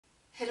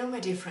Hello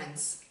my dear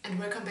friends and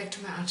welcome back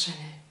to my art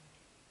channel.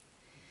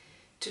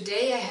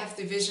 Today I have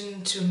the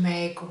vision to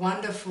make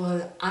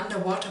wonderful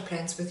underwater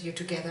plants with you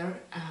together.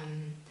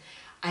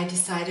 I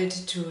decided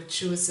to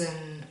choose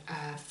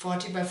a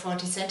 40 by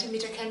 40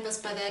 centimeter canvas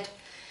by that,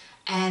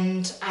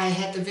 and I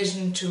had the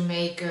vision to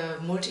make a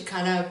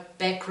multicolor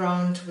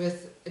background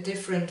with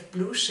different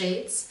blue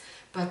shades,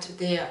 but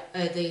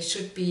they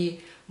should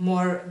be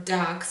more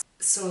dark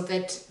so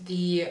that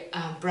the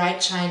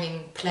bright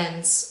shining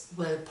plants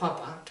will pop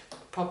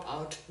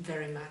out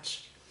very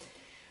much.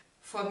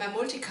 For my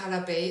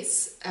multicolor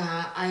base,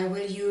 I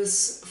will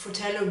use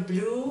phthalo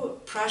blue,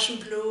 Prussian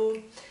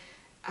blue,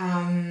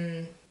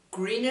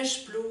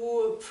 greenish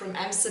blue from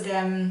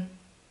Amsterdam,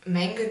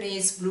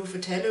 manganese blue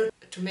phthalo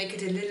to make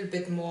it a little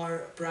bit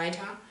more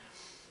brighter,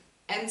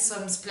 and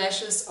some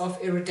splashes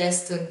of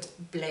iridescent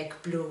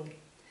black blue.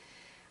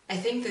 I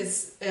think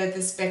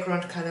this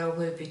background color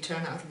will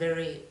turn out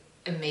very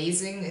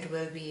amazing. It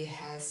will be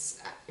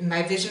in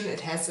my vision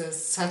it has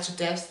such a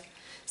depth,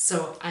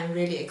 so I'm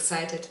really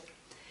excited.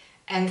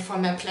 And for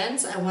my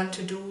plants I want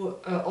to do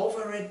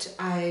over it,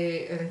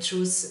 I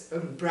choose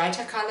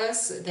brighter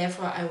colors.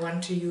 Therefore I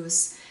want to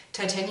use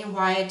titanium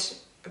white,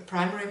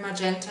 primary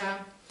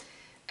magenta,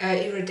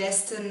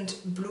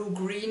 iridescent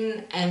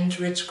blue-green and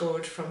rich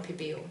gold from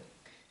PBO.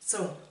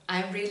 So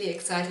I'm really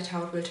excited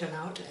how it will turn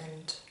out,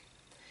 and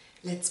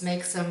let's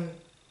make some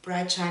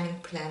bright shining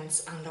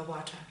plants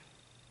underwater.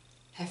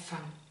 Have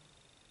fun!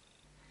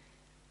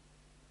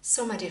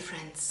 So my dear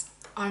friends,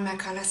 all my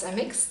colors are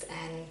mixed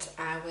and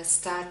I will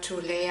start to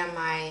layer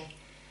my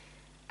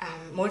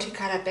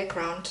multicolored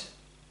background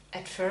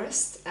at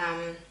first.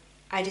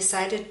 I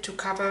decided to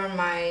cover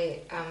my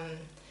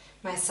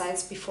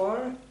sides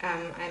before.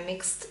 I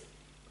mixed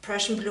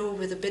Prussian blue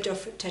with a bit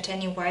of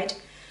titanium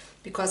white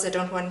because I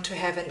don't want to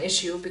have an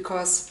issue,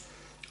 because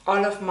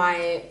all of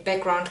my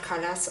background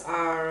colors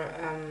are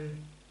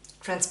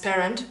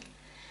transparent,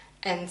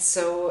 and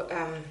so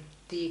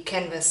the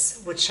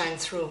canvas would shine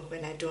through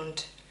when I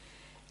don't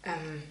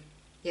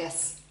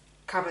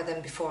cover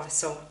them before.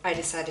 So I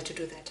decided to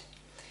do that.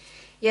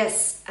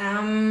 Yes,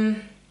 I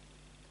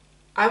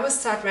will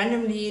start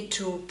randomly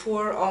to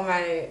pour all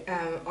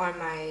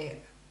my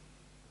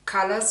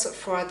colors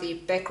for the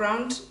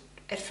background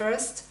at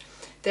first.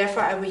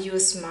 Therefore I will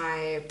use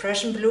my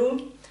Prussian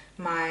blue,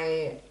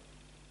 my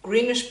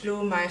greenish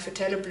blue, my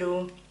phthalo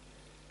blue,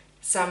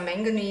 some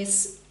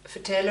manganese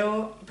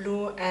phthalo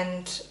blue,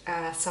 and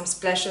some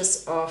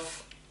splashes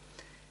of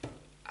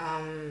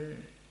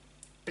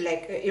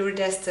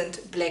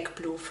iridescent black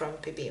blue from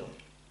PBO.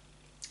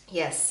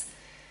 Yes,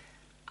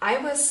 I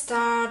will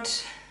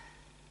start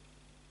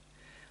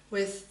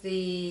with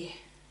the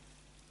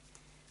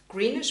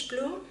greenish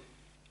blue.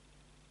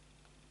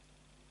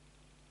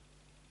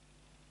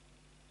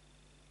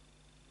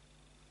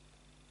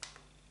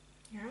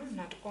 Yeah,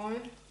 not all.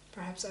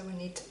 Perhaps I will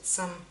need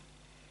some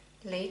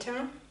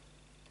later.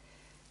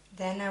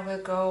 Then I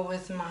will go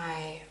with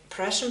my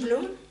Prussian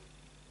blue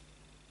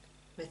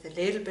with a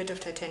little bit of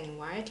titanium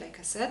white, like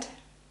I said.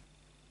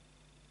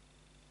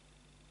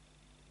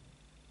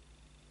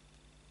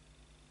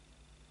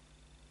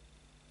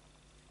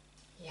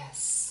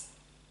 Yes.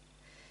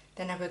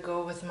 Then I will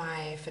go with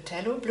my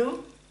phthalo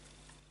blue.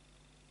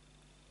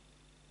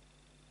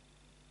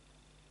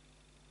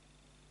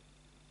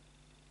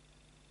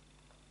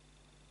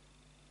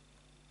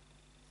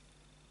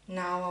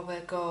 Now I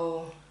will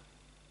go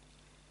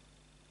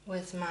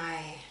with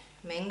my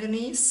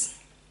manganese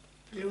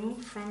blue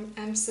from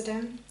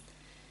Amsterdam.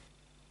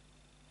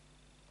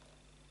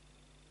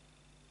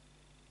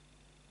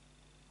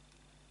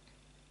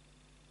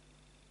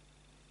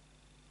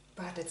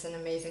 But it's an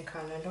amazing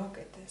color. Look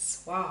at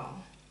this. Wow.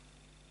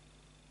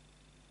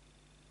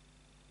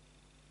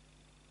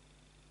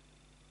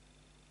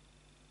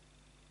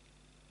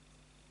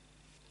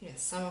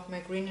 Yes, some of my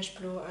greenish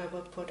blue I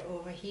will put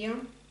over here.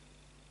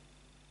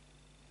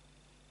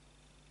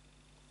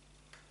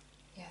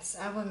 Yes,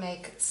 I will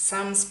make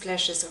some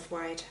splashes of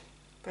white,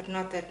 but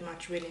not that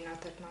much, really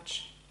not that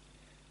much.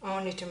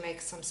 Only to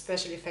make some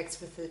special effects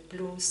with the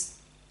blues.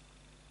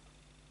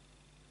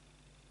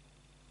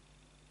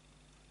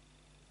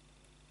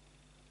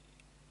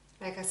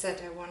 Like I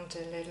said, I want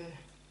a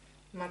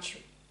much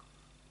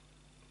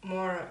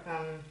more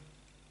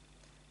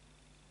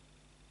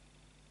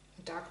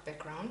dark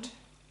background.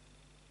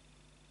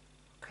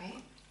 Okay,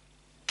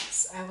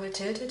 so I will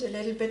tilt it a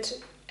little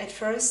bit at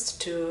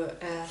first to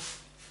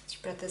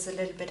spread this a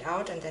little bit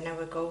out, and then I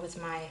will go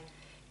with my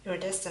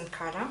iridescent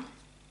color.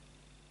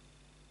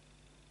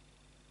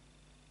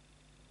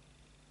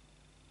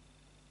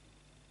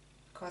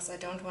 Because I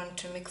don't want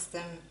to mix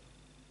them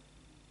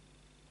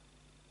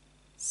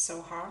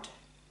so hard.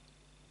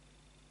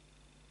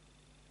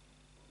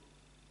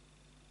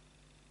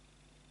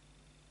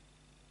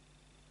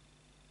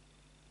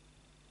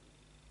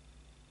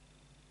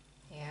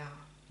 Yeah.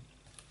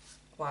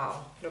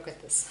 Wow, look at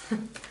this.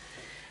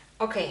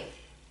 Okay.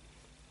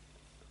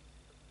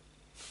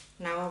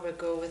 Now I will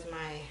go with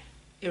my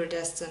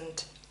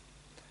iridescent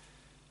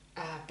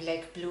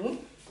black blue.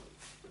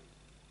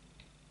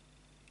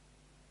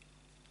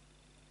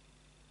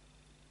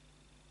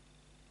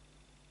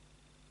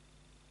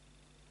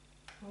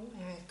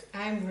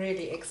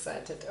 really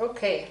excited.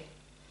 Okay.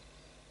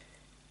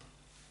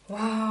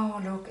 Wow,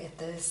 look at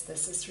this.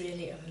 This is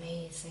really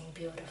amazing,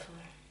 beautiful.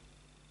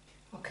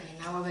 Okay,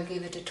 now I will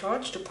give it a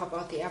torch to pop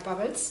out the air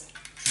bubbles.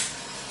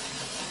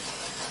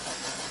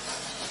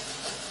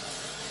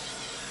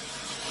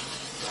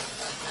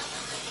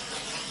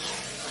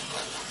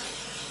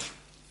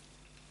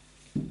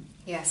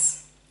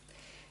 Yes.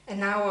 And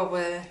now I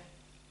will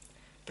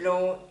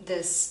blow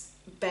this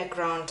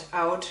background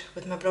out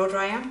with my blow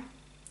dryer.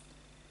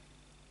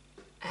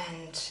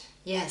 And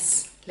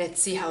yes,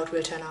 let's see how it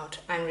will turn out.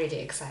 I'm really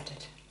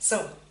excited.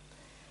 So,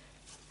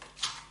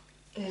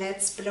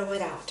 let's blow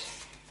it out.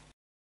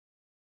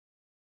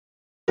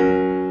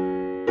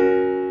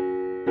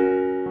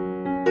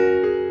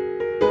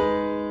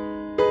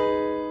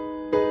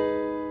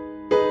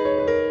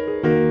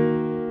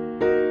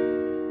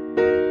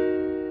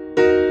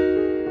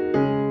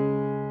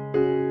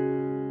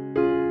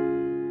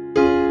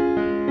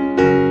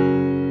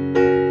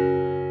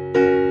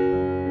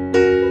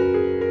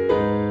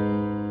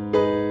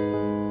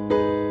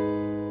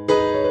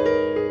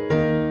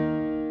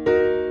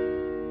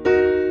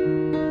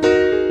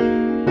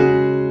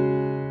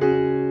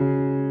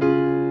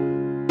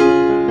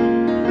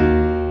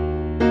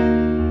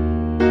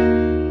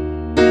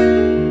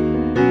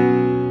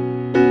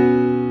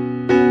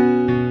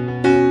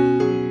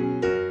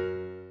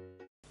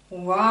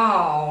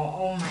 Wow,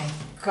 oh my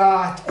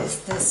God,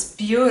 is this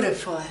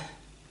beautiful.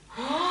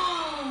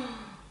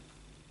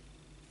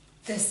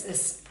 This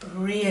is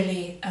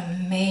really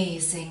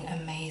amazing,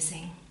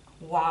 amazing.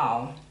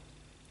 Wow.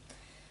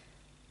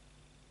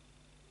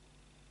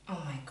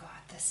 Oh my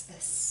God, this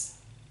is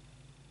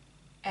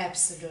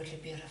absolutely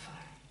beautiful.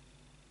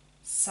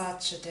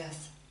 Such a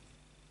death.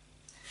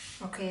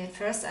 Okay, at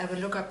first I will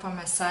look up on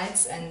my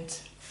sides and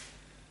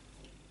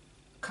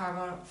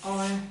cover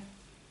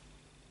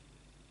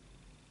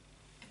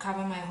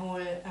my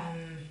whole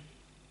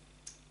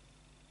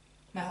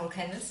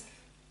canvas.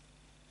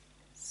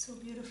 So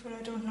beautiful.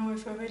 I don't know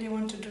if I really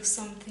want to do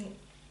something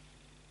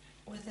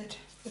with it,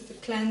 with the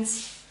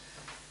plants,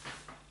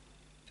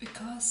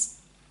 because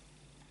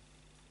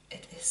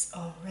it is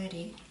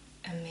already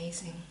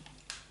amazing.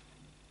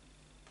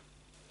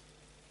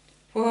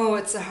 Whoa,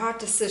 it's a hard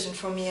decision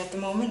for me at the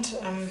moment.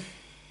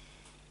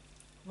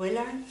 Will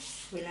I?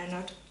 Will I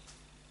not?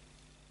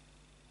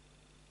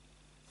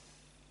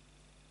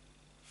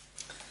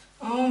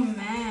 Oh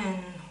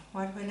man,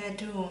 what will I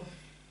do?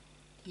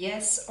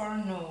 Yes or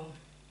no?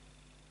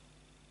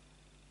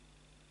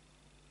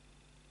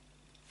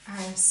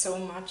 I'm so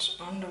much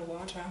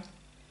underwater.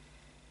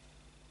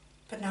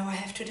 But now I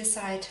have to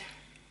decide.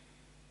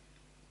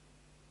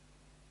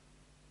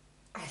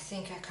 I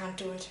think I can't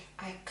do it.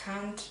 I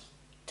can't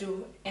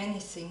do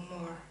anything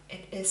more.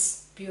 It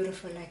is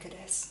beautiful like it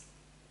is.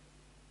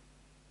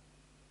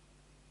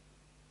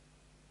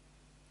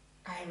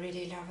 I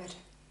really love it.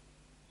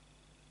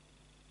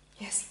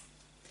 Yes.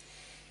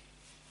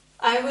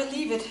 I will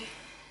leave it.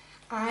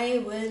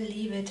 I will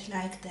leave it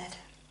like that.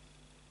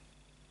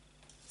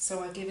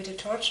 So I'll give it a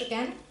torch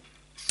again.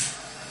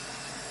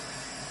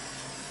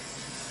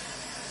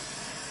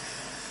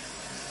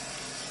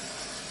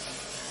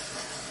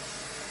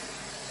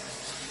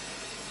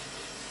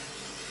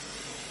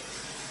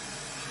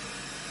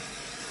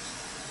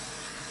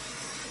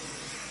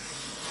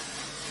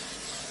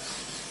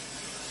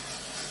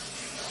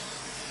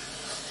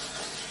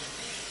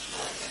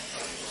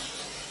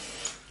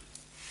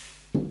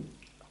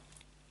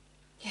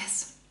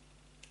 Yes,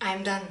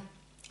 I'm done.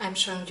 I'm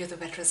showing you the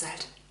wet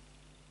result.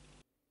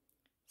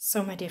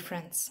 So my dear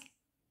friends,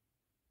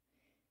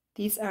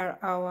 these are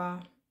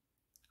our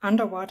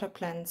underwater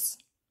plants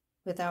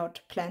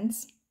without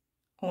plants,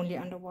 only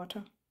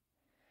underwater.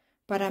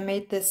 But I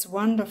made this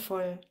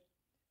wonderful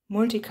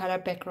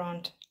multicolor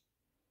background.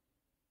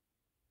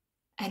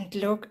 And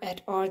look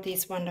at all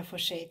these wonderful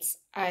shades.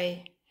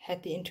 I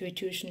had the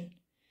intuition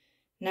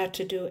not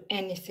to do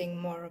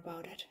anything more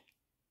about it.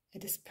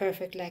 It is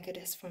perfect like it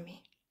is for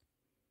me.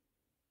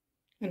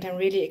 And I'm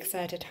really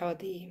excited how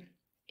the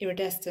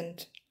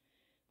iridescent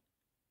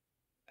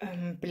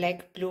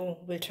black blue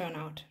will turn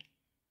out.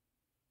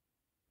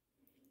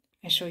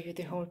 I show you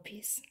the whole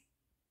piece.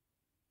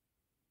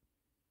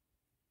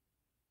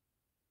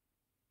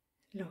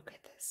 Look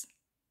at this.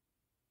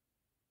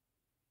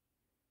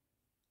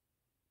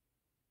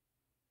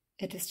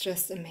 It is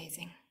just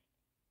amazing.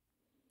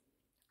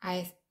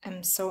 I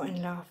am so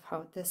in love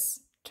how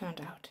this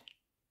turned out.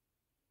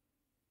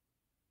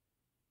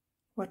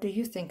 What do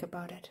you think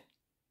about it?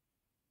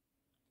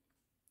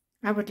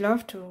 I would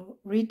love to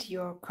read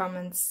your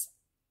comments.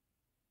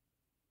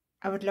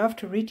 I would love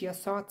to read your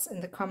thoughts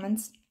in the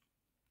comments.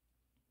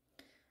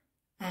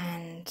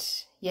 And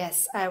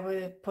yes, I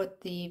will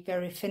put the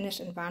very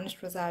finished and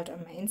varnished result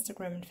on my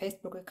Instagram and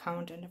Facebook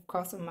account, and of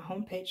course on my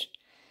homepage.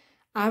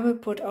 I will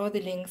put all the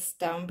links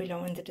down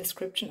below in the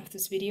description of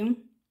this video.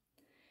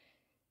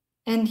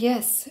 And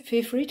yes,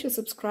 feel free to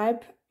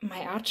subscribe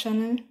my art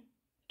channel,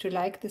 to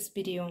like this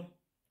video,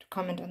 to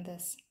comment on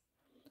this.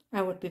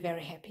 I would be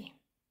very happy.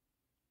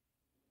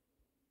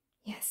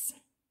 Yes.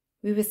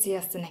 We will see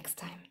us the next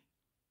time.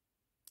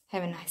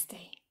 Have a nice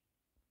day.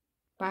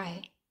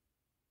 Bye.